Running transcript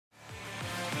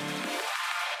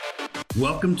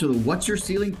Welcome to the What's Your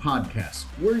Ceiling podcast.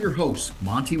 We're your hosts,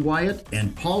 Monty Wyatt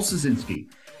and Paul Szynski.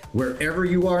 Wherever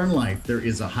you are in life, there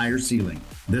is a higher ceiling.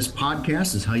 This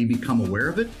podcast is how you become aware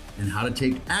of it and how to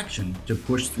take action to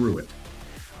push through it.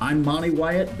 I'm Monty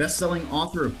Wyatt, best-selling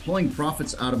author of Pulling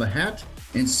Profits Out of a Hat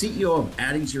and CEO of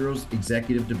Adding Zero's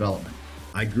Executive Development.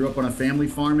 I grew up on a family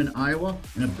farm in Iowa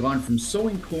and have gone from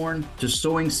sowing corn to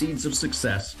sowing seeds of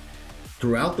success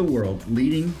throughout the world,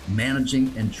 leading,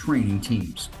 managing, and training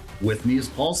teams. With me is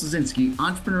Paul Szynski,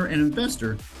 entrepreneur and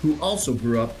investor who also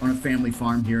grew up on a family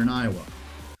farm here in Iowa.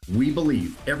 We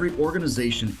believe every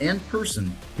organization and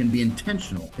person can be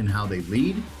intentional in how they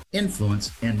lead,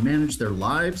 influence, and manage their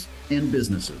lives and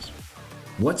businesses.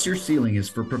 What's Your Ceiling is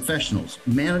for professionals,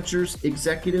 managers,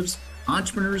 executives,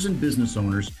 entrepreneurs, and business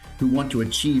owners who want to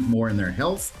achieve more in their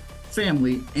health,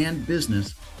 family, and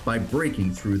business by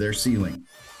breaking through their ceiling.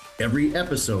 Every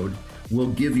episode will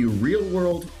give you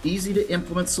real-world,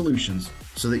 easy-to-implement solutions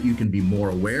so that you can be more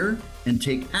aware and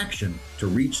take action to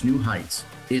reach new heights.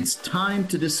 It's time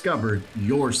to discover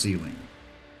your ceiling.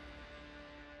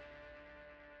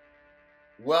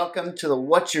 Welcome to the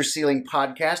What's Your Ceiling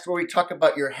podcast, where we talk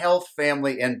about your health,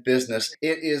 family, and business.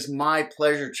 It is my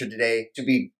pleasure today to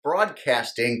be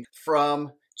broadcasting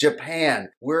from Japan.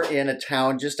 We're in a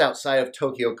town just outside of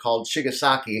Tokyo called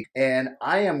Shigasaki, and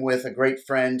I am with a great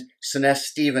friend, Soness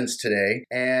Stevens, today,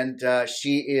 and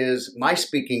she is my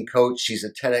speaking coach. She's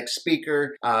a TEDx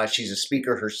speaker. She's a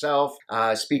speaker herself,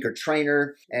 speaker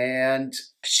trainer, and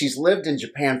she's lived in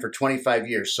Japan for 25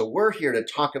 years. So we're here to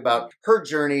talk about her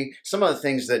journey, some of the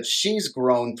things that she's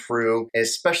grown through,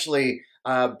 especially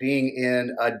being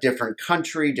in a different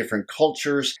country, different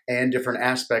cultures, and different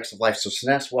aspects of life. So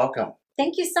Soness, welcome.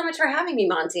 Thank you so much for having me,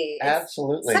 Monty.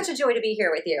 Absolutely. It's such a joy to be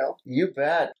here with you. You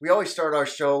bet. We always start our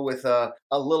show with a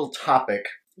little topic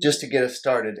just to get us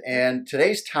started. And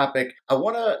today's topic, I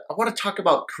want to talk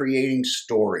about creating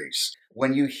stories.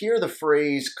 When you hear the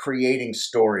phrase creating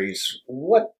stories,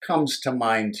 what comes to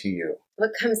mind to you?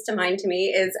 What comes to mind to me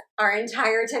is our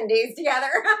entire 10 days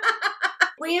together.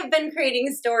 We have been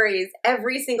creating stories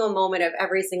every single moment of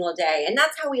every single day. And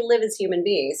that's how we live as human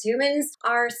beings. Humans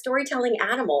are storytelling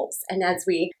animals. And as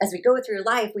we go through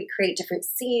life, we create different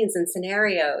scenes and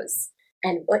scenarios.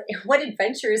 And what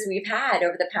adventures we've had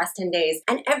over the past 10 days.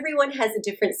 And everyone has a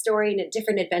different story and a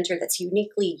different adventure that's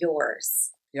uniquely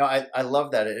yours. You know, I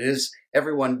love that.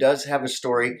 Everyone does have a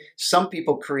story. Some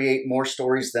people create more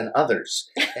stories than others,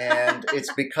 and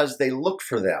it's because they look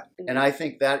for them. And I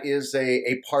think that is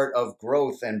a part of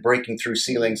growth and breaking through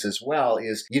ceilings as well,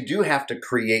 is you do have to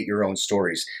create your own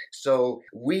stories. So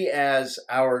we, as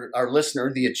our listener,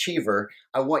 the achiever,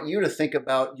 I want you to think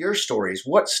about your stories.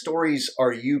 What stories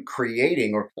are you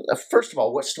creating? Or first of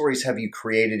all, what stories have you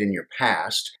created in your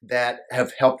past that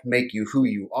have helped make you who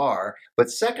you are?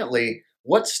 But secondly,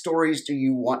 what stories do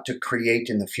you want to create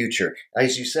in the future?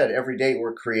 As you said, every day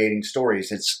we're creating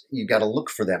stories. You got to look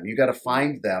for them. You got to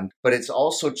find them, but it's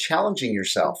also challenging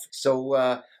yourself.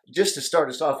 So just to start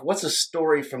us off, what's a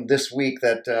story from this week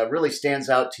that really stands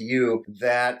out to you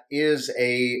that is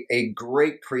a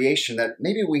great creation that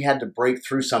maybe we had to break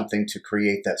through something to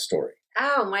create that story?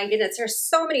 Oh my goodness, there's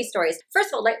so many stories.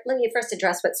 First of all, let me first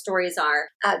address what stories are,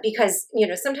 because,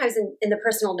 sometimes in the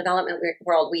personal development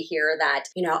world, we hear that,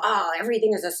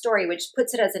 everything is a story, which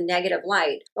puts it as a negative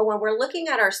light. But when we're looking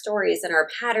at our stories and our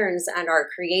patterns and our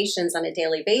creations on a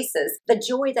daily basis, the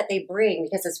joy that they bring,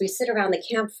 because as we sit around the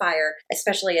campfire,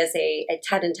 especially as a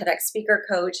TED and TEDx speaker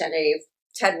coach and a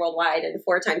TED Worldwide and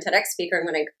 4-time TEDx speaker. And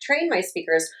when I train my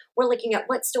speakers, we're looking at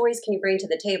what stories can you bring to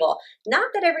the table. Not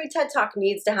that every TED Talk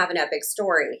needs to have an epic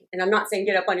story. And I'm not saying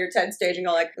get up on your TED stage and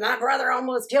go like, my brother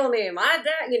almost killed me, my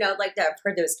dad, like that. I've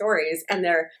heard those stories, and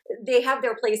they have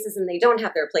their places and they don't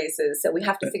have their places. So we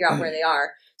have to figure out where they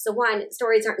are. So one,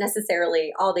 stories aren't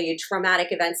necessarily all the traumatic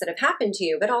events that have happened to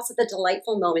you, but also the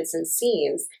delightful moments and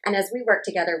scenes. And as we work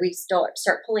together, we start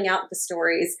pulling out the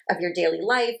stories of your daily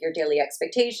life, your daily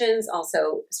expectations,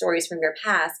 also stories from your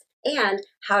past, and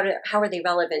how are they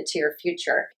relevant to your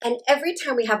future. And every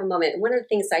time we have a moment, and one of the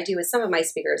things I do with some of my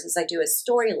speakers is I do a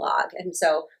story log. And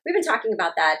so we've been talking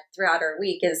about that throughout our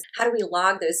week, is how do we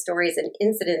log those stories and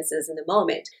incidences in the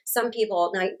moment? Some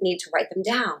people might need to write them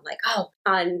down, like, oh,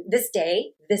 on this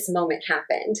day, this moment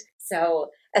happened. So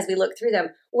as we look through them,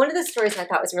 One of the stories I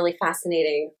thought was really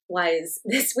fascinating was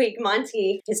this week,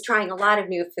 Monty is trying a lot of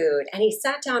new food, and he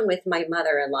sat down with my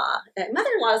mother-in-law.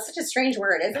 Mother-in-law is such a strange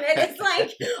word, isn't it? It's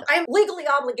like, I'm legally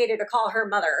obligated to call her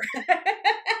mother.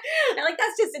 And like,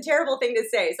 that's just a terrible thing to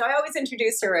say. So I always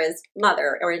introduce her as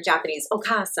mother, or in Japanese,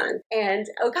 Okasan. And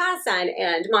Okasan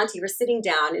and Monty were sitting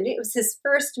down, and it was his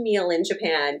first meal in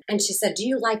Japan. And she said, do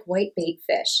you like white-bait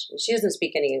fish? And she doesn't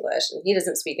speak any English, and he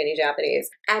doesn't speak any Japanese.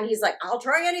 And he's like, I'll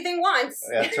try anything once.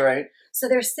 That's right. So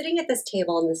they're sitting at this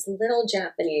table in this little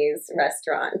Japanese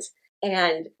restaurant,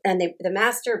 and the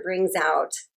master brings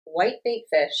out white-bait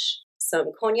fish,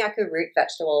 some konnyaku root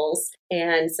vegetables,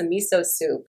 and some miso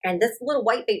soup. And this little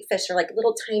white-bait fish are like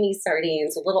little tiny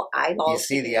sardines with little eyeballs. You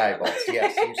see the eyeballs.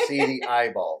 Yes, you see the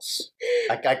eyeballs.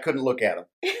 I couldn't look at them.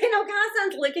 And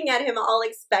Okasan's looking at him all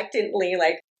expectantly,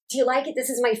 like, do you like it? This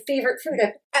is my favorite food.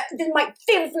 This is my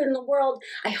favorite food in the world.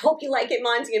 I hope you like it,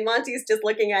 Monty. And Monty's just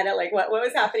looking at it like, what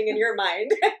was happening in your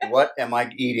mind? What am I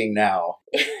eating now?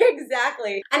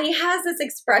 Exactly. And he has this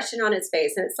expression on his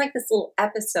face. And it's like this little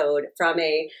episode from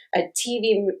a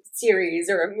TV series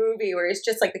or a movie where it's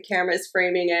just like the camera's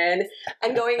framing in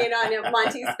and going in on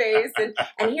Monty's face.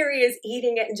 And here he is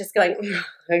eating it and just going,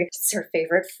 it's her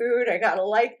favorite food. I gotta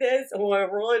like this. Oh, I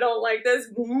really don't like this.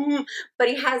 But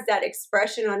he has that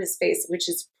expression on his face, which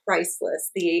is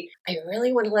priceless. I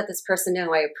really want to let this person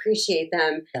know I appreciate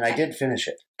them. And I did finish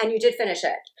it. And you did finish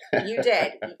it. You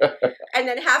did. And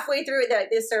then halfway through,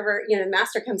 the server, the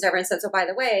master comes over and says, oh, by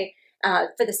the way,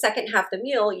 for the second half of the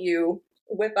meal, you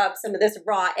whip up some of this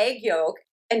raw egg yolk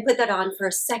and put that on for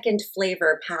a second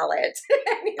flavor palette.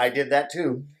 I did that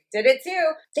too. Did it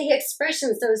too. The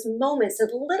expressions, those moments,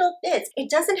 those little bits. It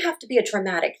doesn't have to be a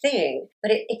dramatic thing,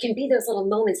 but it can be those little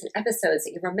moments and episodes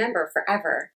that you remember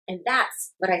forever. And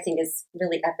that's what I think is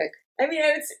really epic. I mean,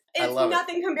 it's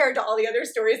nothing compared to all the other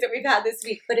stories that we've had this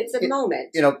week, but it's a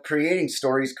moment. Creating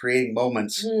stories, creating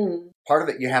moments, part of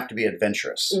it, you have to be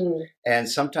adventurous. And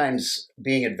sometimes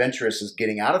being adventurous is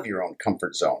getting out of your own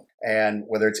comfort zone. And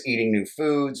whether it's eating new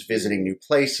foods, visiting new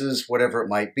places, whatever it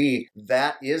might be,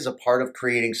 that is a part of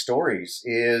creating stories,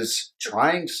 is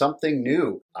trying something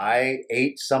new. I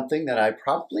ate something that I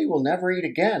probably will never eat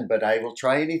again, but I will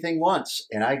try anything once.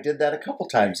 And I did that a couple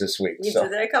times this week. You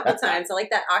did it a couple times. I like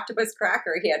that octopus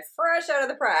cracker he had fresh out of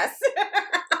the press.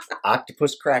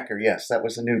 Octopus cracker, yes, that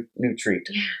was a new treat.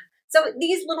 Yeah. So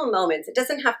these little moments, it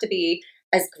doesn't have to be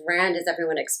as grand as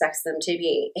everyone expects them to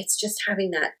be. It's just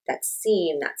having that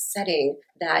scene, that setting,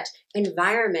 that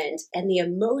environment, and the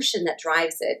emotion that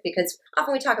drives it. Because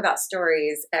often we talk about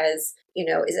stories as,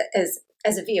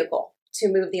 as a vehicle to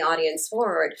move the audience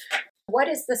forward. What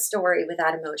is the story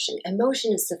without emotion?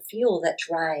 Emotion is the fuel that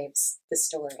drives the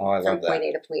story from point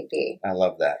A to point B. I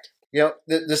love that.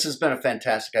 This has been a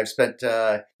fantastic. I've spent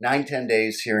 9-10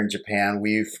 days here in Japan.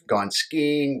 We've gone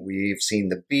skiing. We've seen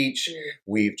the beach.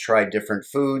 We've tried different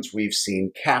foods. We've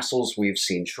seen castles. We've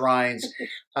seen shrines.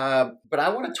 But I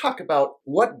want to talk about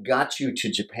what got you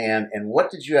to Japan and what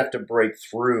did you have to break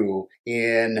through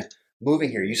in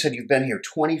moving here. You said you've been here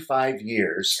 25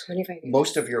 years. 25 years.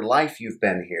 Most of your life you've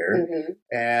been here.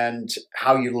 And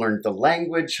how you learned the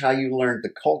language, how you learned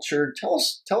the culture. Tell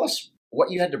us what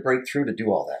you had to break through to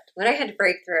do all that. What I had to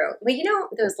break through. Well,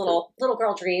 those little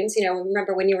girl dreams,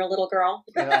 remember when you were a little girl?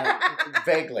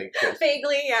 Vaguely. Yes.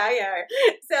 Vaguely, yeah.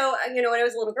 So, when I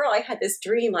was a little girl, I had this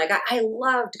dream. Like, I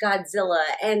loved Godzilla,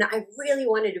 and I really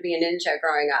wanted to be a ninja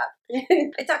growing up.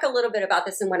 I talk a little bit about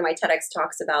this in one of my TEDx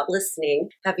talks about listening.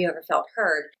 Have you ever felt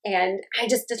heard? And I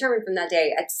just determined from that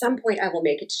day, at some point I will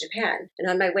make it to Japan. And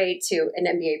on my way to an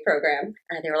MBA program,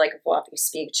 they were like, well, if you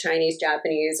speak Chinese,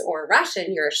 Japanese, or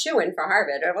Russian, you're a shooin' for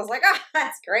Harvard. And I was like,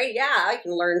 that's great. Yeah, I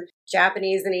can learn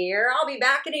Japanese in a year. I'll be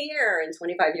back in a year. And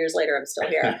 25 years later, I'm still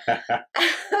here.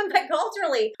 But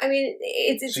culturally,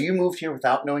 it's... So you moved here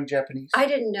without knowing Japanese? I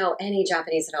didn't know any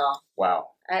Japanese at all. Wow.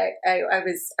 I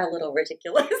was a little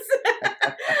ridiculous.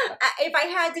 If I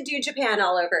had to do Japan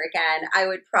all over again, I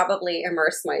would probably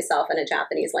immerse myself in a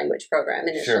Japanese language program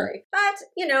initially. Sure. But,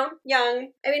 young.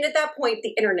 At that point,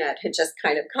 the internet had just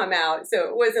kind of come out. So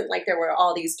it wasn't like there were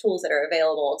all these tools that are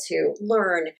available to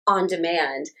learn on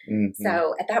demand.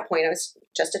 So at that point, I was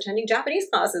just attending Japanese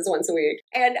classes once a week.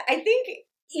 And I think,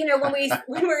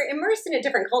 when we're immersed in a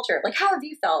different culture, like how have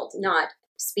you felt not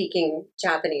speaking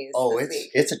Japanese? Oh,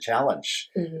 it's a challenge.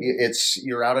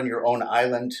 You're out on your own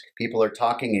island. People are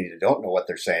talking and you don't know what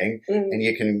they're saying. And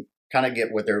you can kind of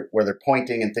get where they're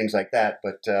pointing and things like that.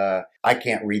 But I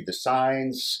can't read the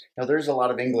signs. Now, there's a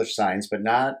lot of English signs, but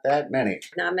not that many.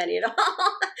 Not many at all.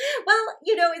 Well,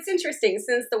 it's interesting.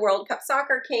 Since the World Cup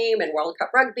soccer came and World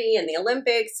Cup rugby and the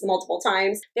Olympics multiple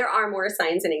times, there are more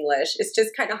signs in English. It's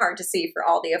just kind of hard to see for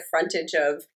all the affrontage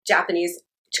of Japanese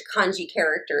kanji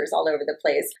characters all over the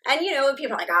place. And,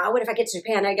 people are like, oh, what if I get to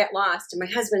Japan, I get lost? And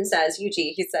my husband says,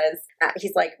 Yuji,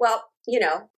 he's like, well,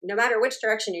 no matter which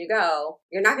direction you go,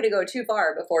 you're not going to go too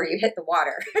far before you hit the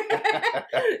water.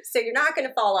 So you're not going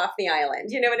to fall off the island.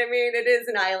 You know what I mean? It is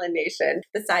an island nation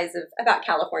the size of about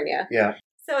California. Yeah.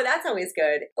 So that's always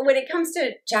good. When it comes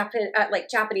to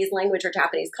Japanese language or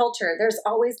Japanese culture, there's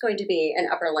always going to be an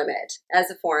upper limit as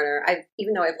a foreigner.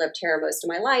 Even though I've lived here most of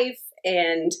my life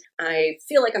and I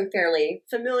feel like I'm fairly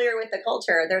familiar with the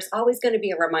culture, there's always going to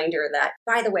be a reminder that,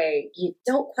 by the way, you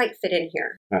don't quite fit in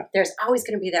here. Huh. There's always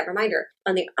going to be that reminder.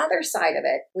 On the other side of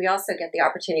it, we also get the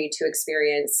opportunity to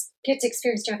experience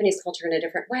Japanese culture in a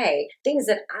different way. Things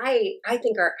that I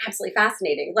think are absolutely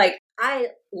fascinating. Like, I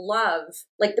love,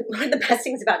 one of the best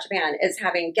things about Japan is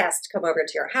having guests come over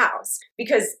to your house,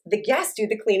 because the guests do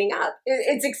the cleaning up.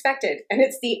 It's expected. And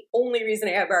it's the only reason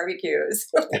I have barbecues.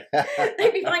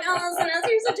 They'd be like, oh, Soness,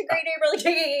 you're such a great neighbor. Like,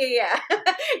 yeah.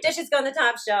 Dishes go on the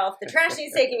top shelf. The trash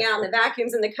needs taking out and the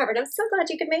vacuum's in the cupboard. I'm so glad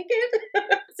you could make it.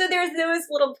 So there's those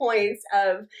little points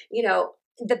of,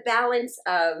 the balance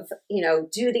of,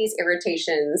 do these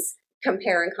irritations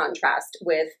compare and contrast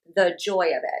with the joy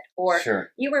of it? Or sure.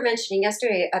 You were mentioning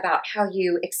yesterday about how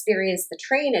you experience the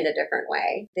train in a different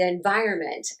way, the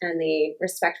environment and the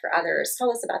respect for others.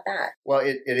 Tell us about that. Well,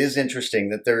 it is interesting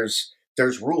that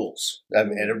there's rules. I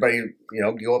mean, everybody,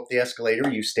 you go up the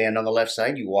escalator, you stand on the left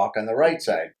side, you walk on the right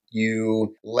side.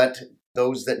 You let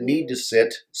those that need to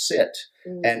sit.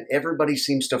 And everybody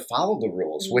seems to follow the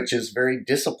rules, which is very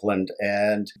disciplined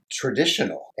and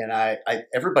traditional. And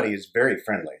everybody is very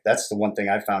friendly. That's the one thing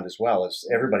I found as well, is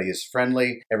everybody is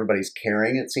friendly. Everybody's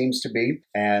caring, it seems to be.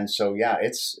 And so, yeah,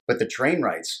 but the train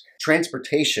rides,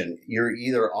 transportation, you're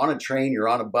either on a train, you're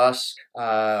on a bus,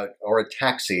 or a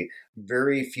taxi,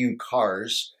 very few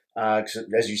cars.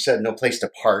 As you said, no place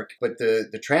to park, but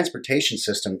the transportation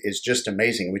system is just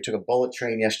amazing. We took a bullet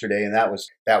train yesterday, and that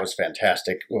was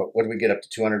fantastic. What did we get, up to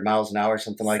 200 miles an hour,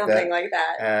 something like that? Something like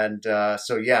that. And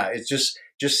so yeah, it's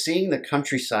just seeing the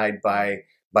countryside by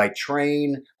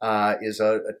train is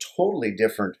a totally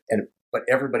different, but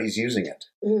everybody's using it.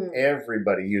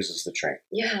 Everybody uses the train.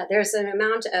 Yeah, there's an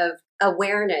amount of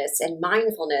awareness and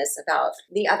mindfulness about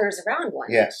the others around one.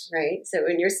 Yes. Right? So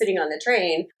when you're sitting on the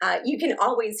train, you can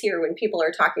always hear when people are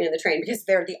talking on the train, because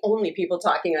they're the only people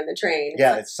talking on the train.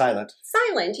 Yeah, it's silent.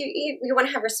 Silent. You want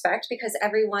to have respect, because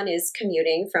everyone is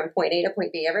commuting from point A to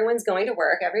point B. Everyone's going to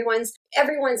work.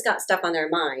 Everyone's got stuff on their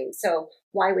mind. So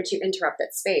why would you interrupt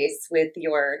that space with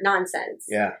your nonsense?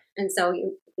 Yeah. And so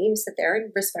you sit there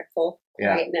in respectful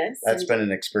quietness. That's been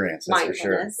an experience, that's for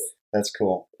sure. That's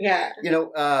cool. Yeah.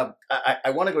 I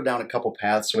want to go down a couple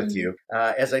paths with you.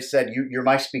 As I said, you're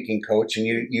my speaking coach, and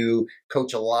you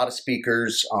coach a lot of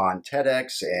speakers on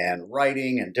TEDx and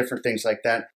writing and different things like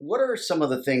that. What are some of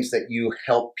the things that you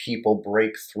help people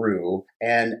break through,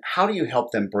 and how do you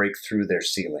help them break through their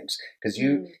ceilings? Because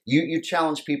you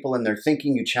challenge people in their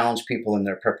thinking, you challenge people in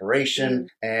their preparation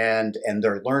and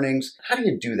their learnings. How do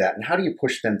you do that, and how do you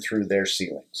push them through their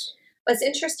ceilings? Well, it's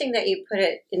interesting that you put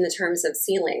it in the terms of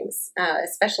ceilings,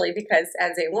 especially because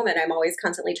as a woman, I'm always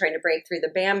constantly trying to break through the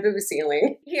bamboo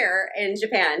ceiling here in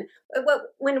Japan.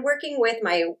 When working with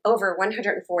my over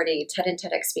 140 TED and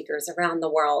TEDx speakers around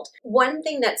the world, one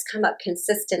thing that's come up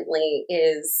consistently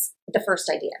is the first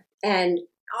idea. And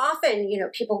often,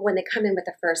 people, when they come in with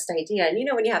the first idea, and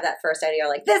when you have that first idea,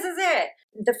 like, this is it.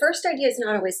 The first idea is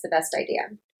not always the best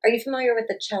idea. Are you familiar with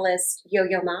the cellist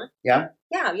Yo-Yo Ma? Yeah.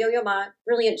 Yeah, Yo-Yo Ma,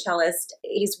 brilliant cellist.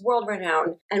 He's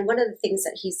world-renowned. And one of the things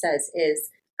that he says is,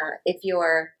 if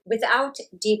you're without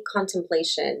deep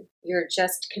contemplation, you're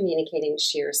just communicating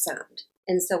sheer sound.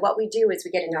 And so what we do is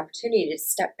we get an opportunity to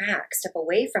step back, step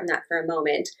away from that for a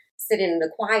moment, sit in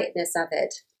the quietness of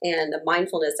it and the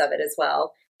mindfulness of it as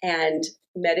well, and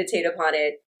meditate upon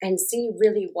it and see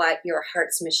really what your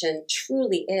heart's mission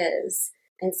truly is,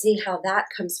 and see how that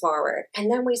comes forward.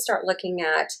 And then we start looking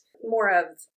at more of,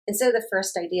 instead of the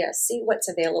first idea, see what's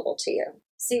available to you.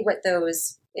 See what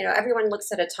those, everyone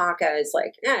looks at a talk as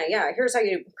like, here's how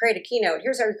you create a keynote.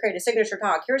 Here's how you create a signature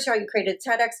talk. Here's how you create a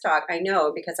TEDx talk. I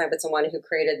know, because I was the one who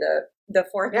created the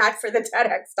format for the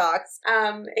TEDx talks.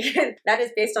 That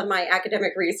is based on my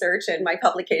academic research and my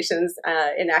publications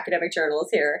in academic journals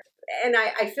here. And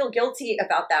I feel guilty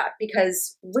about that,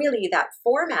 because really that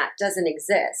format doesn't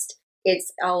exist.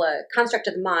 it's all a construct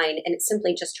of the mind, and it's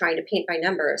simply just trying to paint by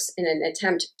numbers in an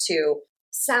attempt to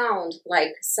sound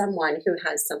like someone who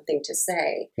has something to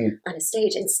say on a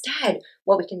stage. Instead,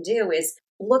 what we can do is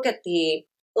look at the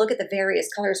various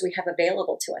colors we have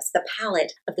available to us, the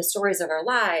palette of the stories of our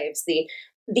lives,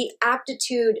 the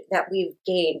aptitude that we've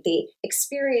gained, the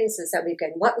experiences that we've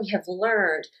gained, what we have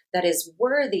learned that is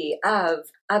worthy of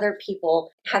other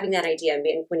people having that idea. I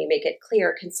mean, when you make it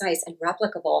clear, concise, and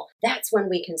replicable, that's when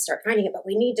we can start finding it. But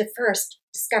we need to first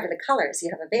discover the colors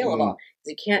you have available.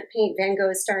 You can't paint Van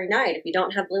Gogh's Starry Night if you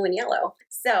don't have blue and yellow.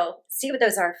 So see what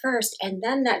those are first, and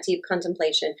then that deep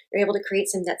contemplation, you're able to create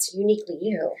something that's uniquely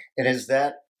you. And is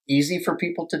that easy for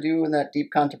people to do in that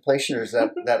deep contemplation, or is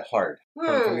that hard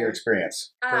from your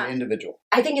experience for an individual?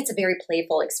 I think it's a very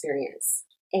playful experience.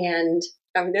 And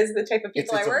I mean, those are the type of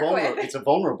people I work with. It's a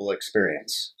vulnerable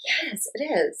experience. Yes, it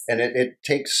is. And it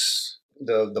takes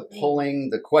the pulling,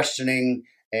 the questioning,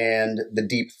 and the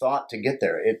deep thought to get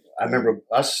there. I remember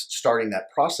us starting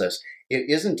that process. It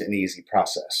isn't an easy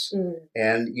process.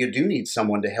 And you do need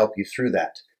someone to help you through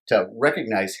that, to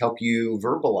recognize, help you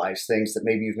verbalize things that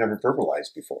maybe you've never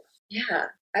verbalized before. Yeah,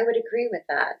 I would agree with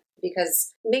that,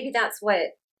 because maybe that's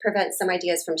what prevents some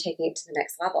ideas from taking it to the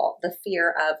next level. The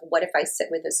fear of, what if I sit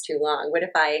with this too long? What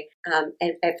if I, and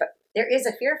if there is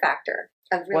a fear factor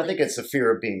of really... Well, I think it's the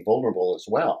fear of being vulnerable as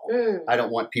well. I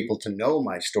don't want people to know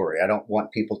my story. I don't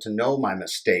want people to know my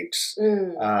mistakes.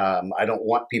 I don't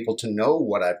want people to know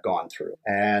what I've gone through.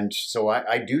 And so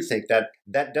I do think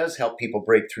that does help people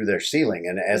break through their ceiling.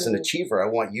 And as an achiever, I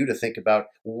want you to think about,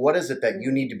 what is it that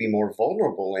you need to be more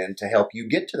vulnerable in to help you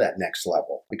get to that next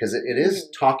level? Because it is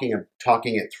talking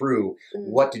it through.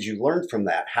 What did you learn from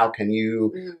that? How can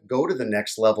you go to the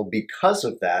next level because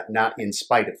of that, not in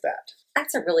spite of that?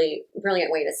 That's a really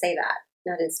brilliant way to say that,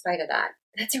 not in spite of that.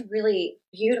 That's a really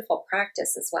beautiful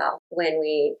practice as well.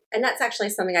 And that's actually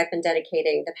something I've been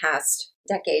dedicating the past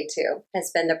decade to, has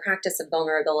been the practice of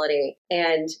vulnerability.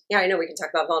 And yeah, I know we can talk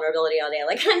about vulnerability all day.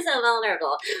 Like, I'm so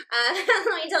vulnerable.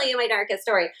 Let me tell you my darkest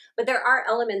story. But there are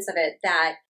elements of it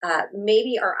that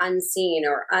maybe are unseen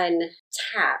or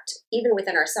untapped, even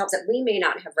within ourselves, that we may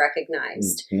not have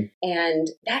recognized.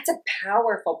 And that's a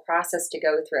powerful process to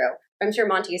go through. I'm sure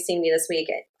Monty has seen me this week.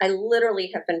 I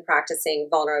literally have been practicing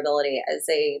vulnerability as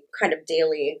a kind of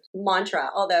daily mantra,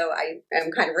 although I am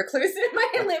kind of reclusive.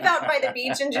 I live out by the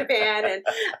beach in Japan, and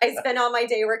I spend all my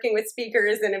day working with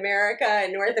speakers in America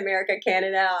and North America,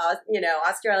 Canada,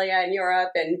 Australia and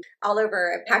Europe, and all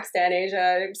over Pakistan,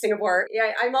 Asia, Singapore.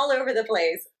 Yeah, I'm all over the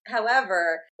place.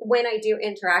 However, when I do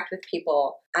interact with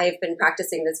people, I've been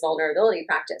practicing this vulnerability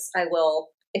practice. I will,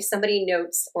 if somebody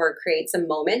notes or creates a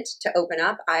moment to open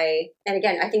up, and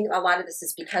again, I think a lot of this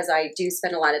is because I do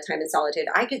spend a lot of time in solitude.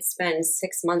 I could spend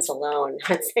 6 months alone,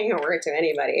 not saying a word to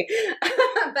anybody.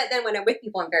 But then when I'm with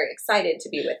people, I'm very excited to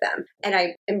be with them. And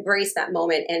I embrace that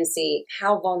moment and see,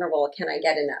 how vulnerable can I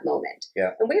get in that moment?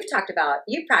 Yeah. And we've talked about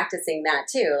you practicing that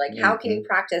too. Like, how can you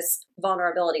practice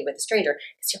vulnerability with a stranger?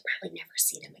 Because you'll probably never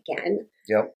see them again.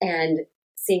 Yep. And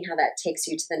seeing how that takes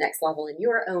you to the next level in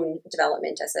your own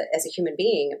development as a human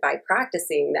being by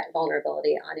practicing that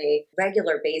vulnerability on a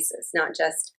regular basis, not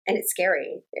just, and it's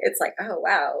scary. It's like, oh,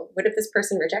 wow, what if this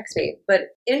person rejects me? But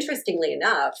interestingly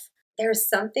enough, there's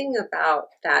something about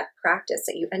that practice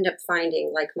that you end up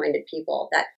finding like-minded people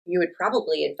that you would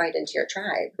probably invite into your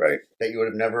tribe. Right. That you would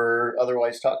have never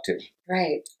otherwise talked to.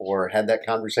 Right. Or had that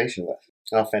conversation with.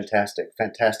 Oh, fantastic.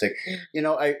 Fantastic.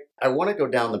 I want to go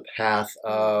down the path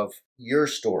of your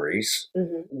stories.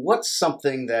 What's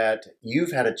something that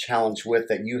you've had a challenge with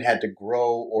that you had to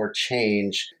grow or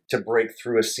change to break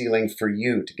through a ceiling for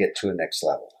you to get to a next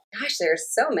level? Gosh, there's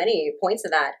so many points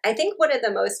of that. I think one of the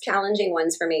most challenging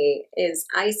ones for me is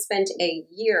I spent a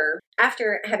year,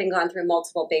 after having gone through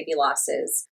multiple baby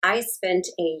losses, I spent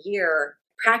a year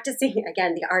practicing,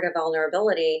 again, the art of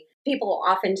vulnerability. People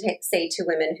often say to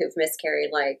women who've miscarried,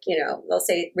 like, they'll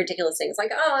say ridiculous things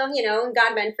like, oh,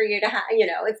 God meant for you to have,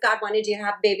 if God wanted you to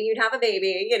have a baby, you'd have a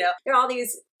baby. There are all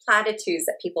these platitudes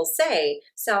that people say.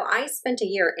 So I spent a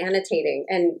year annotating,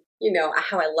 and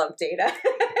how I love data.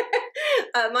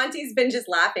 Monty's been just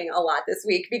laughing a lot this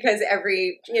week because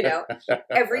every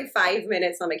 5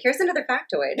 minutes I'm like, here's another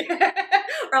factoid.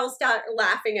 Or I'll start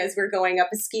laughing as we're going up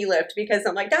a ski lift because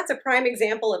I'm like, that's a prime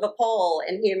example of a pole.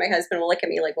 And he and my husband will look at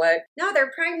me like, what? No,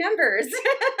 they're prime numbers.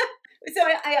 So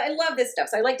I love this stuff.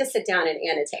 So I like to sit down and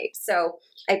annotate. So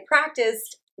I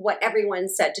practiced what everyone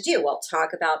said to do. Well,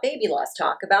 talk about baby loss,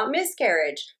 talk about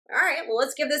miscarriage. All right, well,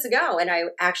 let's give this a go. And I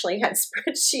actually had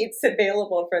spreadsheets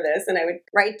available for this. And I would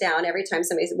write down every time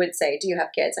somebody would say, do you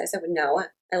have kids? I said, well, no,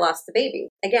 I lost the baby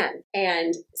again,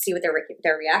 and see what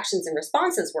their reactions and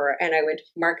responses were. And I would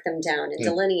mark them down and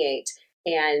delineate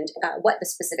and what the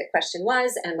specific question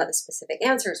was and what the specific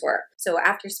answers were. So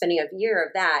after spending a year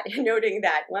of that, noting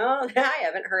that, well, I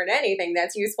haven't heard anything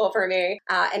that's useful for me,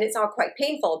 and it's all quite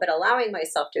painful, but allowing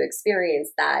myself to experience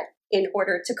that in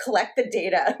order to collect the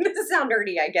data. This is how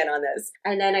nerdy I get on this.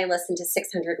 And then I listened to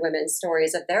 600 women's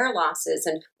stories of their losses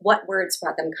and what words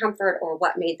brought them comfort or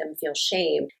what made them feel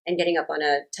shame, and getting up on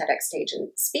a TEDx stage and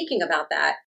speaking about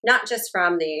that. Not just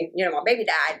from the, my baby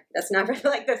died. That's not really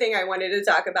like the thing I wanted to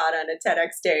talk about on a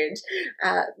TEDx stage.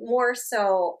 More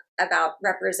so about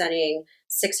representing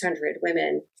 600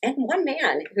 women and one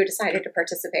man who decided to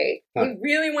participate. He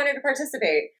really wanted to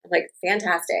participate. Like,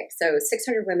 fantastic. So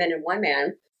 600 women and one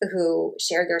man who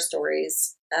shared their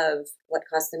stories of what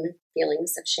caused them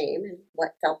feelings of shame and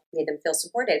what made them feel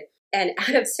supported. And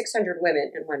out of 600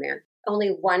 women and one man, only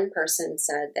one person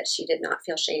said that she did not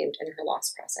feel shamed in her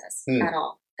loss process at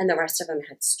all. And the rest of them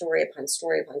had story upon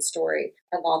story upon story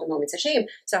of all the moments of shame.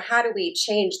 So how do we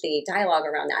change the dialogue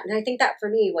around that? And I think that for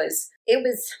me was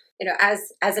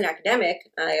as an academic,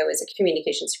 I was a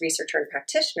communications researcher and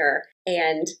practitioner,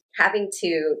 and having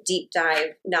to deep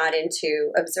dive not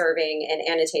into observing and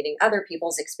annotating other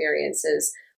people's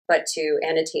experiences, but to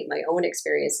annotate my own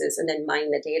experiences and then mine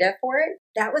the data for it.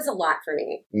 That was a lot for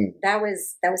me. That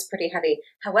was pretty heavy.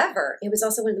 However, it was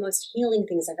also one of the most healing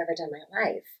things I've ever done in my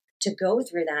life, to go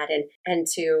through that and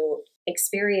to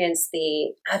experience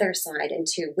the other side and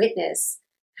to witness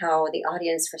how the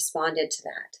audience responded to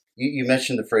that. You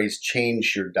mentioned the phrase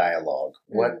change your dialogue.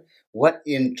 What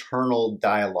internal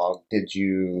dialogue did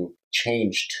you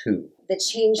change to? The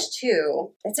change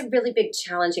to, that's a really big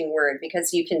challenging word,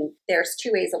 because there's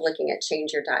two ways of looking at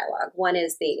change your dialogue. One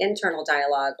is the internal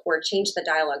dialogue, or change the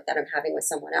dialogue that I'm having with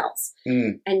someone else.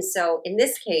 And so in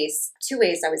this case, two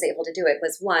ways I was able to do it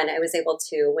was, one, I was able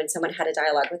to, when someone had a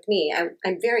dialogue with me,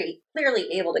 I'm very clearly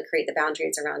able to create the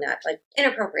boundaries around that, like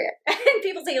inappropriate. And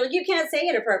people say, like, you can't say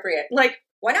inappropriate. Like,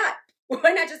 why not?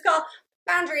 Why not just call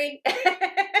boundary?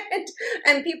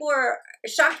 and people are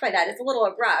shocked by that. It's a little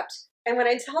abrupt. And when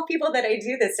I tell people that I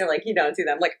do this, they're like, you don't do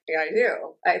that. I'm like, yeah, I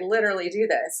do. I literally do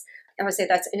this. I would say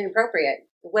that's inappropriate.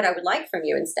 What I would like from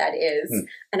you instead is,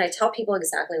 and I tell people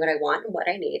exactly what I want and what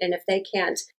I need. And if they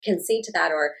can't concede to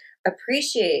that or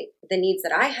appreciate the needs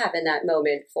that I have in that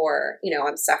moment for,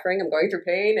 I'm suffering, I'm going through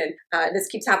pain, and this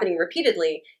keeps happening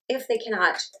repeatedly. If they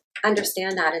cannot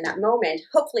understand that in that moment,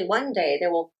 hopefully one day they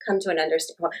will come to an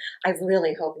understanding. Well, I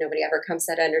really hope nobody ever comes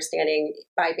to that understanding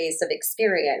by base of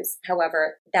experience.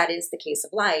 However, that is the case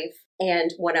of life.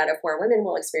 And 1 out of 4 women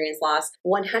will experience loss.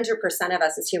 100% of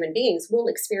us as human beings will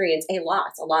experience a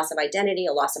loss of identity,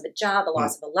 a loss of a job, a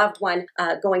loss of a loved one,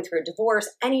 going through a divorce.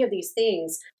 Any of these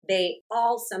things, they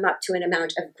all sum up to an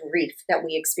amount of grief that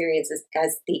we experience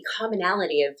as the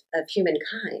commonality of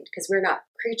humankind, because we're not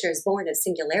creatures born of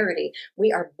singularity.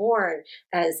 We are born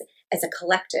as a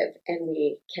collective, and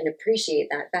we can appreciate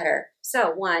that better.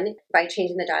 So, one, by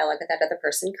changing the dialogue with that other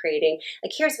person, creating,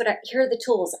 like, here are the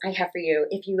tools I have for you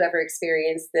if you ever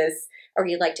experience this or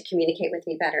you'd like to communicate with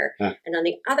me better. And on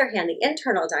the other hand, the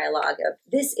internal dialogue of,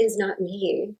 this is not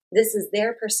me. This is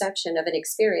their perception of an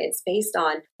experience based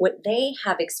on what they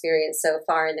have experienced so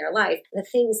far in their life, the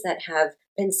things that have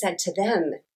been said to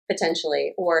them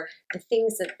potentially, or the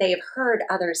things that they've heard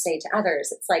others say to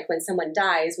others. It's like when someone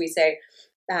dies, we say,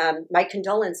 my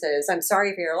condolences, I'm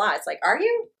sorry for your loss. Like, are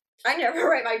you? I never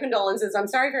write my condolences, I'm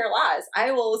sorry for your loss.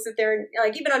 I will sit there and,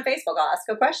 like, even on Facebook, I'll ask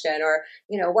a question, or,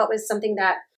 what was something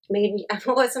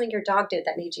your dog did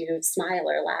that made you smile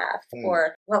or laugh?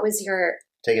 Or what was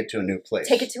take it to a new place.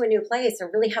 Take it to a new place,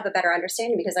 or really have a better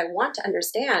understanding, because I want to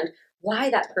understand why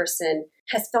that person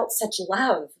has felt such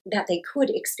love that they could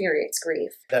experience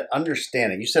grief. That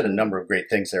understanding, you said a number of great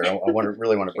things there. I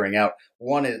really want to bring out.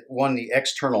 One, the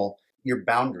external, your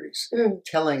boundaries,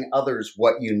 telling others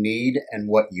what you need and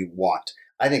what you want.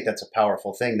 I think that's a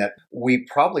powerful thing that we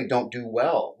probably don't do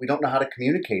well. We don't know how to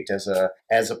communicate as a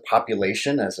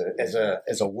population, as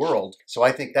a world. So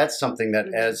I think that's something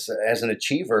that as an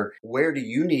achiever, where do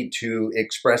you need to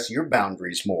express your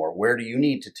boundaries more? Where do you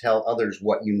need to tell others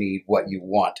what you need, what you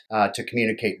want, to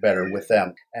communicate better with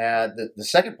them? The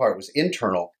second part was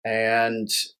internal, and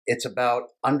it's about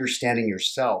understanding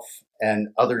yourself and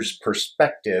others'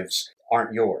 perspectives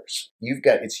aren't yours.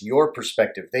 It's your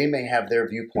perspective. They may have their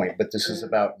viewpoint, but this is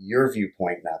about your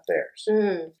viewpoint, not theirs.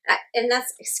 And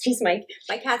that's, excuse my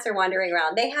cats are wandering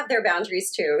around. They have their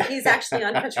boundaries too. He's actually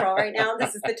on patrol right now.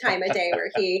 This is the time of day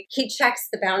where he checks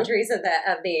the boundaries of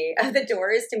the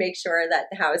doors to make sure that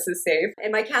the house is safe.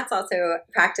 And my cats also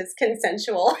practice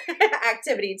consensual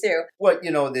activity too. Well,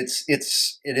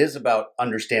 it is about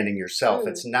understanding yourself.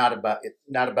 It's not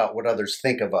about what others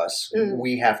think of us.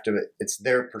 It's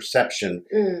their perception,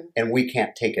 and we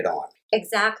can't take it on.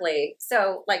 Exactly.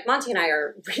 So like Monty and I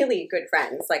are really good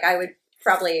friends. Like I would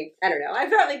probably, I don't know,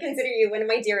 I'd probably consider you one of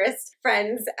my dearest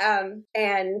friends.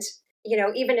 And,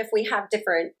 even if we have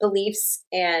different beliefs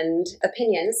and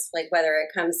opinions, like whether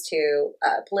it comes to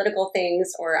political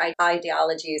things or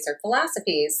ideologies or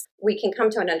philosophies, we can come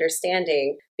to an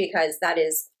understanding because that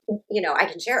is, I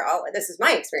can share, oh, this is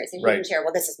my experience. And you can share,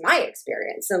 well, this is my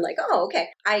experience. And like, oh, okay,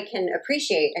 I can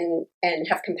appreciate and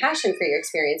have compassion for your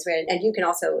experience. And you can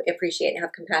also appreciate and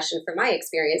have compassion for my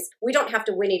experience. We don't have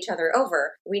to win each other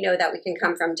over. We know that we can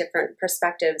come from different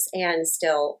perspectives and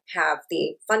still have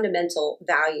the fundamental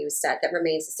value set that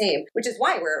remains the same, which is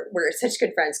why we're such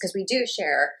good friends, because we do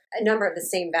share a number of the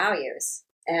same values.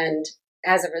 And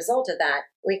as a result of that,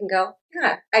 we can go,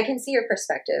 yeah, I can see your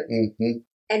perspective. Mm-hmm.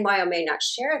 And while I may not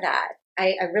share that,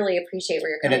 I really appreciate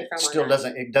where you're coming from.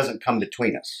 And it doesn't come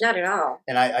between us. Not at all.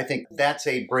 And I think that's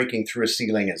a breaking through a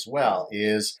ceiling as well,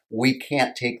 is we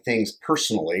can't take things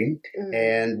personally,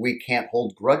 and we can't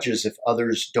hold grudges if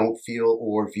others don't feel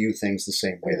or view things the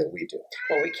same way that we do.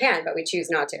 Well, we can, but we choose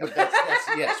not to.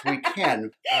 Yes, we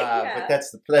can. But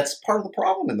that's part of the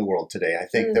problem in the world today. I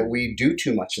think that we do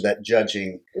too much of that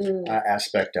judging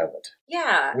aspect of it.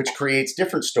 Yeah. Which creates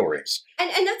different stories. And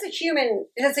that's a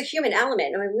human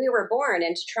element. I mean, we were born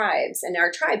into tribes, and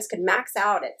our tribes could max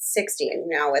out at 60. And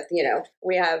now with,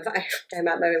 I'm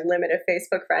at my limit of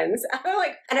Facebook friends.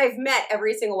 And I've met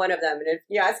every single one of them. And if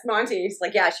you ask Monty, he's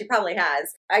like, yeah, she probably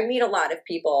has. I meet a lot of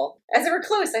people. As a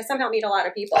recluse, I somehow meet a lot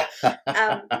of people.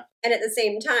 And at the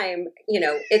same time,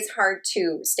 it's hard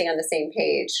to stay on the same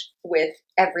page with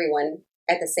everyone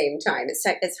at the same time.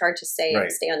 It's hard to stay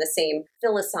on the same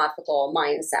philosophical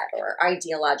mindset or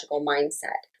ideological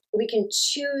mindset. We can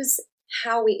choose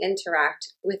how we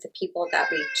interact with the people that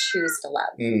we choose to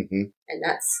love. Mm-hmm. And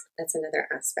that's another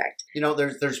aspect.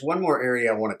 There's one more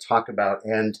area I want to talk about,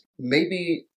 and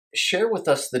maybe share with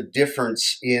us the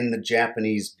difference in the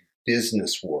Japanese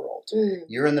business world.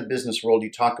 You're in the business world.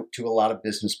 You talk to a lot of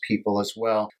business people as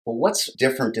well. But what's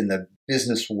different in the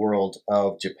business world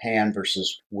of Japan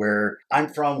versus where I'm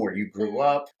from, where you grew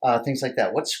up, things like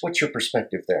that? What's your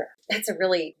perspective there? That's a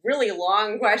really, really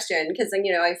long question because,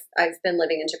 I've been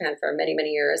living in Japan for many, many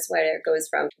years, where it goes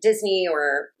from Disney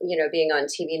or, being on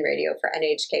TV and radio for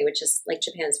NHK, which is like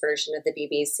Japan's version of the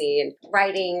BBC, and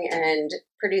writing and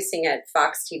producing at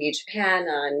Fox TV Japan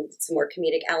on some more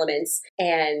comedic elements.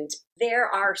 And there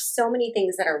are so many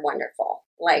things that are wonderful,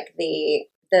 like the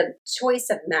choice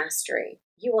of mastery.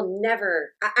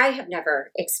 I have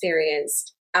never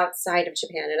experienced outside of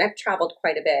Japan, and I've traveled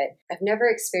quite a bit. I've never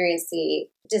experienced the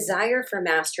desire for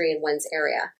mastery in one's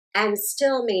area and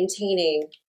still maintaining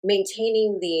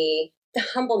the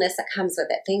humbleness that comes with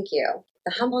it. Thank you.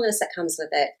 The humbleness that comes with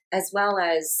it, as well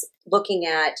as looking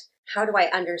at how do I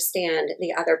understand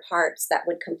the other parts that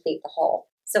would complete the whole.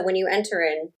 So when you enter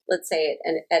in, let's say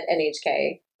at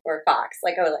NHK or Fox,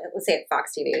 let's say at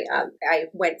Fox TV, I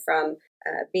went from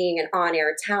being an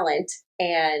on-air talent,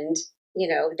 and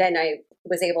then I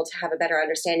was able to have a better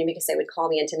understanding because they would call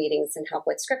me into meetings and help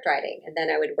with script writing, and then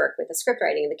I would work with the script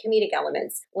writing and the comedic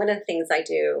elements. One of the things I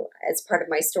do as part of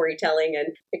my storytelling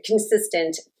and the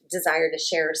consistent desire to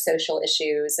share social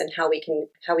issues and how we can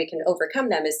overcome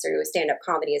them is through stand-up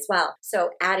comedy as well. So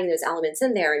adding those elements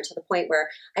in there, and to the point where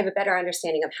I have a better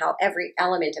understanding of how every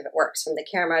element of it works, from the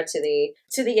camera to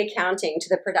the accounting, to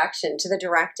the production, to the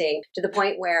directing, to the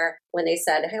point where when they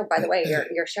said, "Hey, by the way,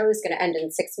 your show is going to end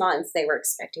in 6 months," they were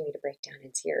expecting me to break down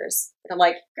in tears. And I'm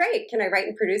like, "Great, can I write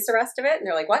and produce the rest of it?" And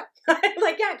they're like, "What?" I'm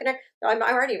like, "Yeah, can I? I'm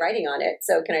already writing on it,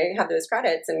 so can I have those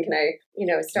credits? And can I,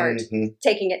 start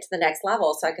taking it to the next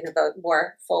level so I can have a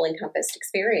more full encompassed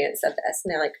experience of this?"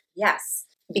 And they're like, "Yes."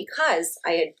 Because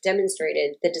I had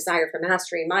demonstrated the desire for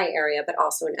mastery in my area, but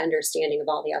also an understanding of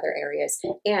all the other areas,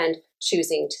 and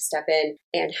choosing to step in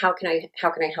and how can I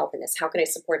help in this? How can I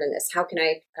support in this? How can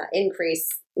I increase,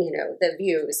 the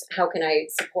views? How can I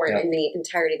support in the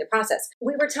entirety of the process?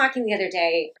 We were talking the other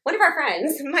day, one of our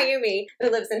friends, Mayumi,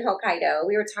 who lives in Hokkaido,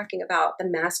 we were talking about the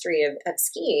mastery of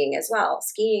skiing as well,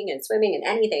 skiing and swimming and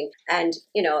anything. And,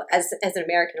 as an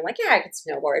American, I'm like, yeah, I could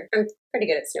snowboard. I'm pretty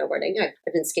good at snowboarding.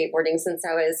 I've been skateboarding since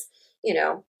I was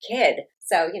kid.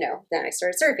 So, then I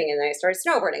started surfing and then I started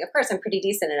snowboarding. Of course, I'm pretty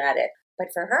decent at it. But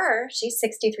for her, she's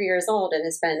 63 years old and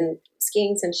has been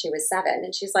skiing since she was 7.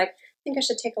 And she's like, I think I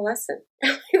should take a lesson.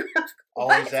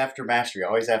 Always after mastery,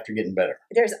 always after getting better.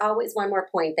 There's always one more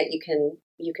point that you can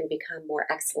become more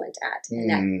excellent at. And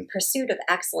that pursuit of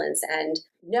excellence and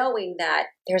knowing that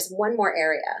there's one more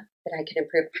area that I can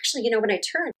improve. Actually, when I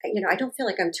turn, I don't feel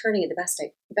like I'm turning at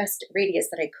the best radius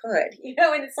that I could,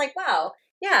 and it's like, wow,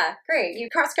 yeah, great. You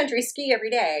cross country ski every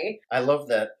day. I love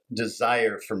that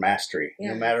desire for mastery.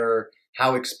 No matter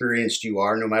how experienced you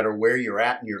are, no matter where you're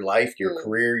at in your life, your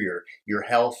career, your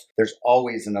health, there's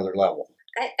always another level.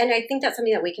 And I think that's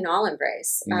something that we can all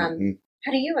embrace.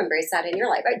 How do you embrace that in your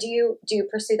life? Do you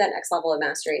pursue that next level of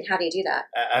mastery? And how do you do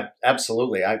that?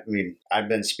 Absolutely. I mean, I've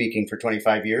been speaking for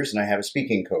 25 years and I have a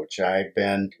speaking coach. I've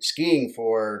been skiing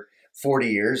for 40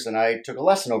 years and I took a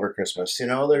lesson over Christmas.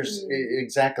 There's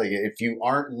exactly, if you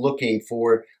aren't looking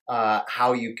for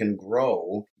how you can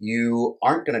grow, you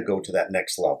aren't going to go to that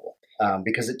next level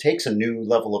because it takes a new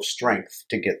level of strength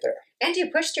to get there. And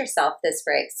you pushed yourself this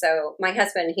break. So my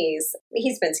husband, he's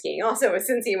been skiing also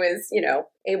since he was,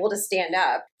 able to stand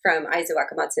up from Aizu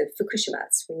Wakamatsu, Fukushima.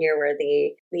 It's near where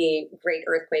the great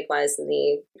earthquake was. And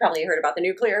you probably heard about the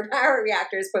nuclear power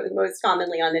reactors, but most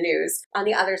commonly on the news. On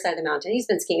the other side of the mountain, he's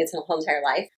been skiing his whole entire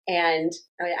life. And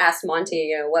I asked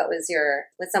Monty, what's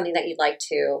something that you'd like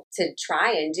to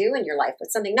try and do in your life?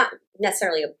 What's something not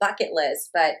necessarily a bucket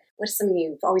list, but what's something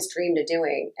you've always dreamed of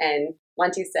doing? And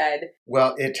Monty said,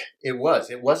 well, it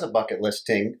was a bucket list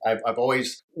thing. I've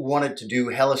always wanted to do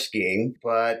heli-skiing,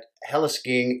 but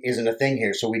heli-skiing isn't a thing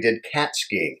here. So we did cat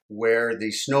skiing, where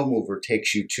the snow mover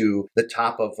takes you to the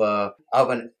top of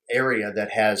an area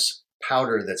that has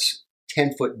powder that's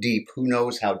 10 foot deep. Who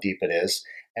knows how deep it is?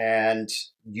 And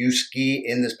you ski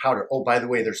in this powder. Oh, by the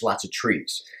way, there's lots of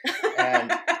trees.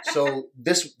 And so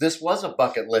this was a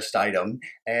bucket list item,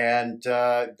 and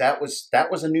that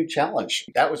was a new challenge.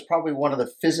 That was probably one of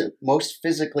the most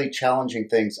physically challenging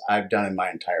things I've done in my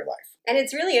entire life. And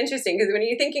it's really interesting because when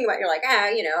you're thinking about, you're like,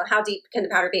 how deep can the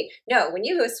powder be? No, when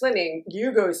you go swimming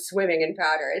in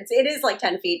powder. It is like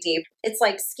 10 feet deep. It's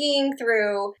like skiing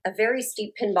through a very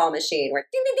steep pinball machine where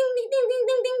ding, ding, ding, ding, ding, ding,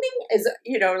 ding, ding, ding,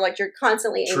 is, like you're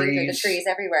constantly aiming through the trees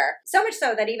everywhere. So much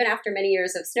so that even after many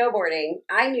years of snowboarding,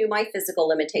 I knew my physical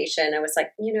limitation. I was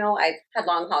like, I've had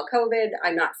long haul COVID.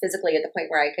 I'm not physically at the point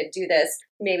where I could do this.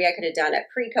 Maybe I could have done it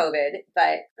pre-COVID, but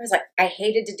I was like, I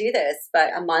hated to do this.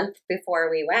 But a month before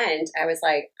we went, I was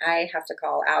like, I have to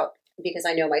call out because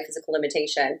I know my physical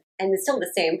limitation. And still at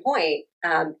the same point,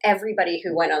 everybody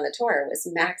who went on the tour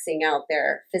was maxing out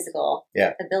their physical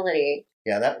ability.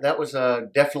 Yeah, that was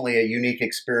definitely a unique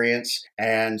experience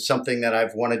and something that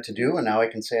I've wanted to do, and now I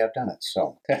can say I've done it.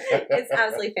 So it's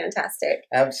absolutely fantastic.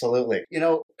 Absolutely.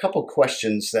 A couple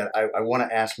questions that I want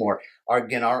to ask more.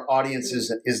 Our audience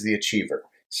is the achiever.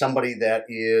 Somebody that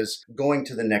is going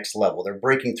to the next level. They're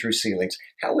breaking through ceilings.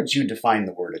 How would you define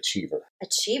the word achiever?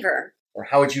 Achiever. Or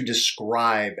how would you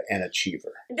describe an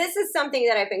achiever? This is something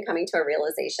that I've been coming to a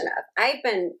realization of. I've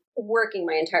been working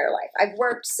my entire life. I've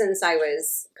worked since I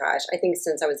was,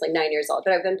 since I was like 9 years old,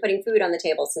 but I've been putting food on the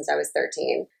table since I was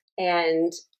 13.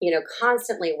 And,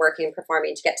 constantly working,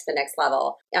 performing to get to the next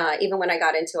level. Even when I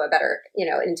got into a better,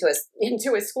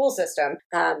 into a school system,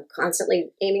 constantly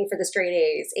aiming for the straight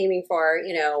A's, aiming for,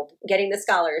 getting the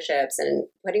scholarships and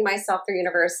putting myself through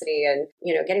university and,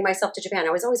 getting myself to Japan.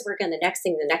 I was always working on the next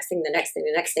thing, the next thing, the next thing,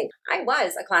 the next thing. I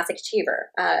was a classic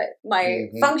achiever. My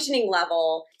functioning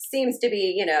level seems to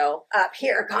be, up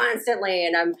here constantly.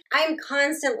 And I'm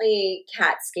constantly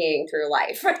cat skiing through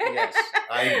life. Yes,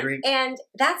 I agree. And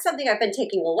that's something I've been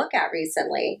taking a look at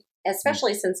recently,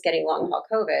 especially since getting long haul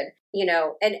COVID,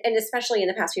 and especially in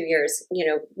the past few years,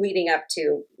 leading up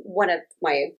to one of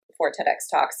my 4 TEDx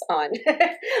talks on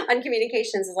on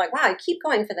communications is like, wow, I keep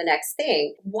going for the next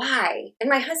thing. Why? And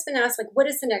my husband asked, like, what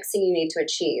is the next thing you need to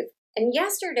achieve? And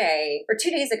yesterday, or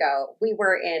 2 days ago, we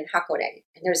were in Hakone,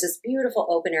 and there's this beautiful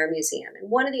open air museum. And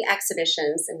one of the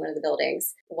exhibitions in one of the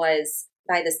buildings was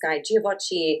by this guy,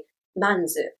 Giovanni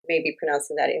Manzu. Maybe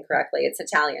pronouncing that incorrectly. It's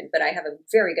Italian, but I have a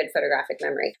very good photographic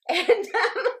memory. And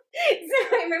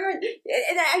so I remember,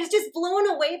 and I was just blown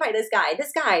away by this guy.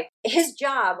 This guy, his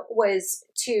job was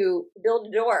to build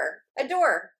a door.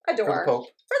 For the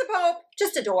Pope.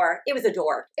 Just a door. It was a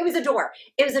door. It was a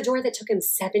door that took him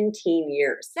 17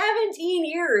 years. 17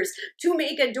 years to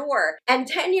make a door. And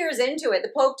 10 years into it,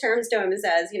 the Pope turns to him and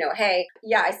says, hey,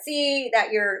 I see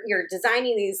that you're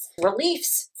designing these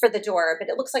reliefs for the door, but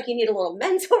it looks like you need a little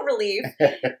mental relief.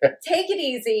 Take it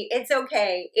easy. It's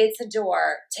okay. It's a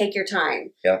door. Take your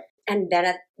time. Yeah. And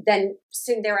then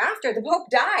soon thereafter, the Pope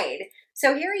died.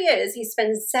 So here he is. He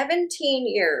spends 17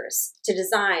 years to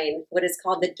design what is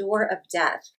called the Door of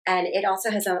Death. And it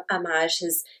also has a homage,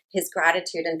 his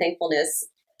gratitude and thankfulness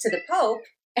to the Pope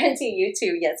and to you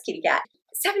too. Yes, kitty cat.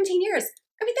 17 years.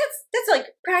 I mean, that's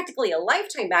like practically a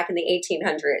lifetime back in the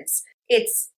 1800s.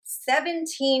 It's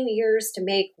 17 years to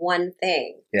make one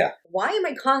thing. Yeah. Why am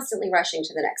I constantly rushing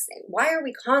to the next thing? Why are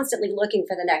we constantly looking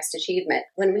for the next achievement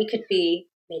when we could be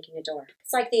making a door?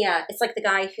 It's like the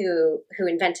guy who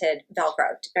invented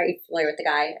Velcro. Are you familiar with the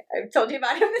guy? I've told you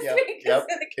about him this week. Yep.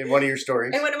 In one of your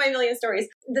stories. In one of my million stories.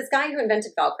 This guy who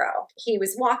invented Velcro, he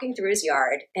was walking through his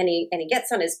yard and he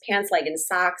gets on his pants leg and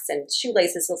socks and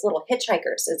shoelaces, those little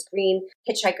hitchhikers, those green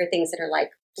hitchhiker things that are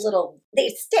like they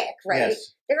stick, right?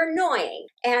 Yes. They're annoying.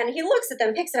 And he looks at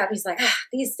them, picks it up. He's like,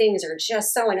 these things are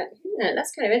just so annoying.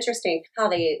 That's kind of interesting how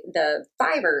the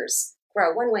fibers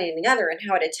grow one way and the other and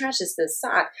how it attaches to the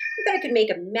sock. I bet I could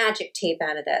make a magic tape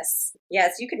out of this.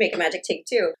 Yes, you could make a magic tape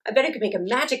too. I bet I could make a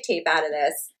magic tape out of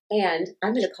this. And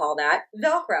I'm going to call that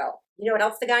Velcro. You know what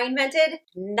else the guy invented?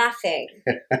 Nothing.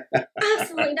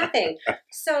 Absolutely nothing.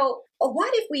 So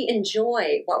what if we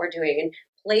enjoy what we're doing and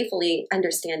playfully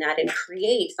understand that and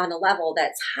create on a level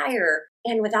that's higher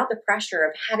and without the pressure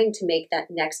of having to make that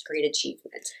next great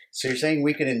achievement? So you're saying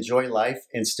we can enjoy life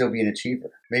and still be an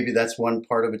achiever. Maybe that's one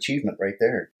part of achievement right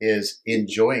there, is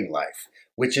enjoying life,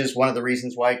 which is one of the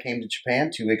reasons why I came to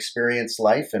Japan, to experience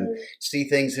life and see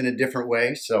things in a different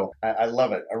way. So I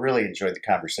love it. I really enjoyed the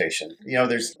conversation. You know,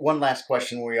 there's one last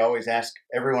question we always ask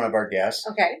every one of our guests.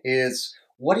 Okay. Is,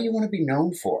 what do you want to be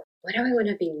known for? What do I want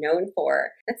to be known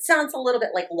for? That sounds a little bit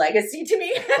like legacy to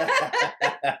me.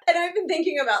 And I've been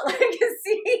thinking about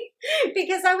legacy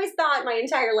because I always thought my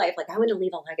entire life, like, I want to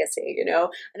leave a legacy, you know?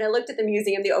 And I looked at the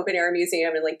museum, the open air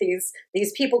museum, and like these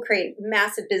people create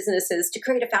massive businesses to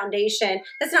create a foundation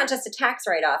that's not just a tax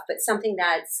write-off, but something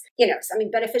that's, you know,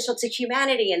 something beneficial to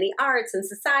humanity and the arts and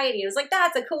society. And it was like,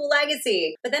 that's a cool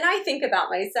legacy. But then I think about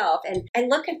myself and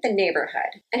look at the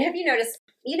neighborhood. And have you noticed,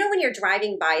 you know, when you're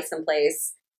driving by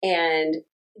someplace and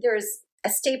there's a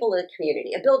staple of the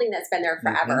community, a building that's been there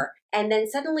forever, and then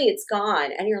suddenly it's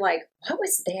gone, and you're like, what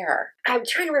was there? I'm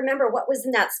trying to remember what was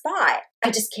in that spot. I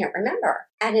just can't remember.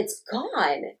 And it's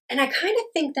gone. And I kind of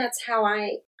think that's how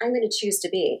I'm going to choose to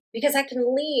be, because I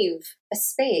can leave a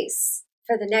space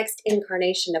for the next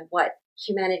incarnation of what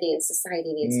humanity and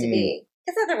society needs to be.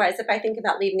 Because otherwise, if I think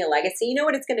about leaving a legacy, you know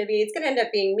what it's going to be? It's going to end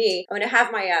up being me. I'm going to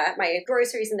have my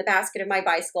groceries in the basket of my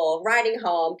bicycle, riding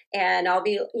home, and I'll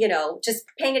be, you know, just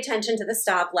paying attention to the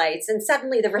stoplights. And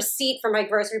suddenly the receipt for my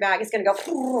grocery bag is going to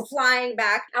go flying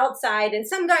back outside. And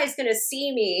some guy's going to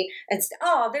see me and say,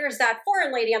 oh, there's that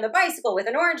foreign lady on the bicycle with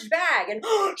an orange bag. And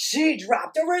she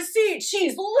dropped a receipt.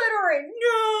 She's littering.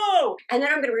 No. And then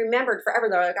I'm going to remember it forever.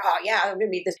 They're like, oh, yeah, I'm going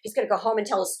to be this. He's going to go home and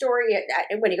tell a story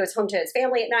when he goes home to his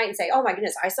family at night and say, oh, my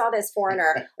goodness, I saw this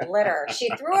foreigner litter. She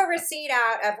threw a receipt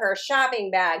out of her shopping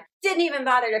bag, didn't even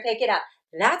bother to pick it up.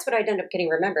 That's what I'd end up getting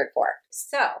remembered for.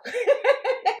 So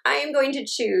I am going to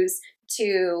choose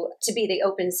to be the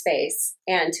open space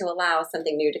and to allow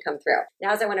something new to come through.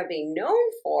 Now, as I want to be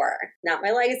known for, not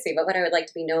my legacy, but what I would like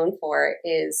to be known for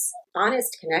is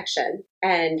honest connection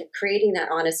and creating that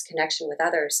honest connection with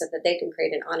others so that they can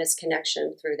create an honest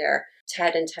connection through their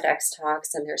TED and TEDx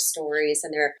talks and their stories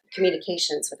and their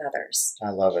communications with others. I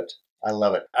love it. I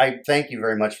love it. I thank you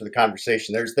very much for the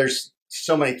conversation. There's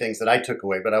so many things that I took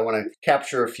away, but I want to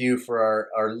capture a few for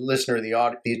our listener,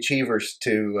 the achievers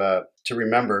to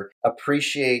remember.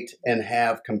 Appreciate and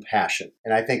have compassion.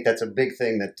 And I think that's a big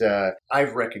thing that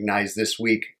I've recognized this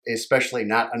week, especially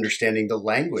not understanding the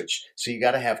language. So you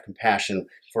got to have compassion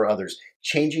for others.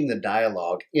 Changing the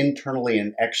dialogue internally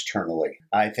and externally,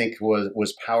 I think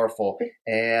was powerful.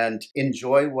 And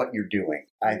enjoy what you're doing.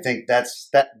 I think that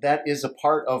is a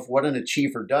part of what an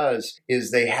achiever does,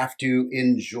 is they have to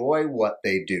enjoy what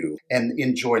they do and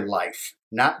enjoy life,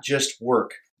 not just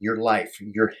work. Your life,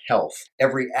 your health,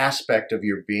 every aspect of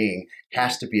your being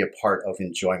has to be a part of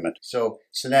enjoyment. So,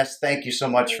 Soness, thank you so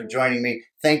much for joining me.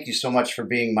 Thank you so much for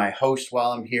being my host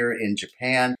while I'm here in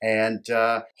Japan. And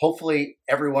hopefully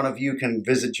every one of you can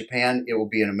visit Japan. It will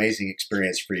be an amazing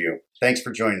experience for you. Thanks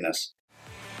for joining us.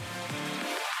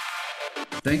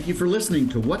 Thank you for listening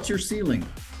to What's Your Ceiling?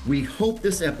 We hope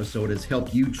this episode has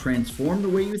helped you transform the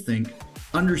way you think,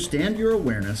 understand your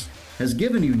awareness, has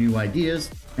given you new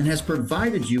ideas, and has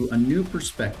provided you a new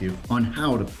perspective on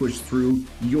how to push through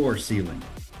your ceiling.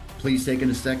 Please take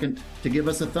a second to give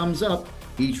us a thumbs up.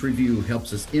 Each review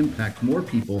helps us impact more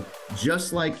people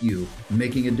just like you,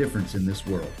 making a difference in this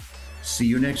world. See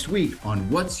you next week on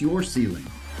What's Your Ceiling?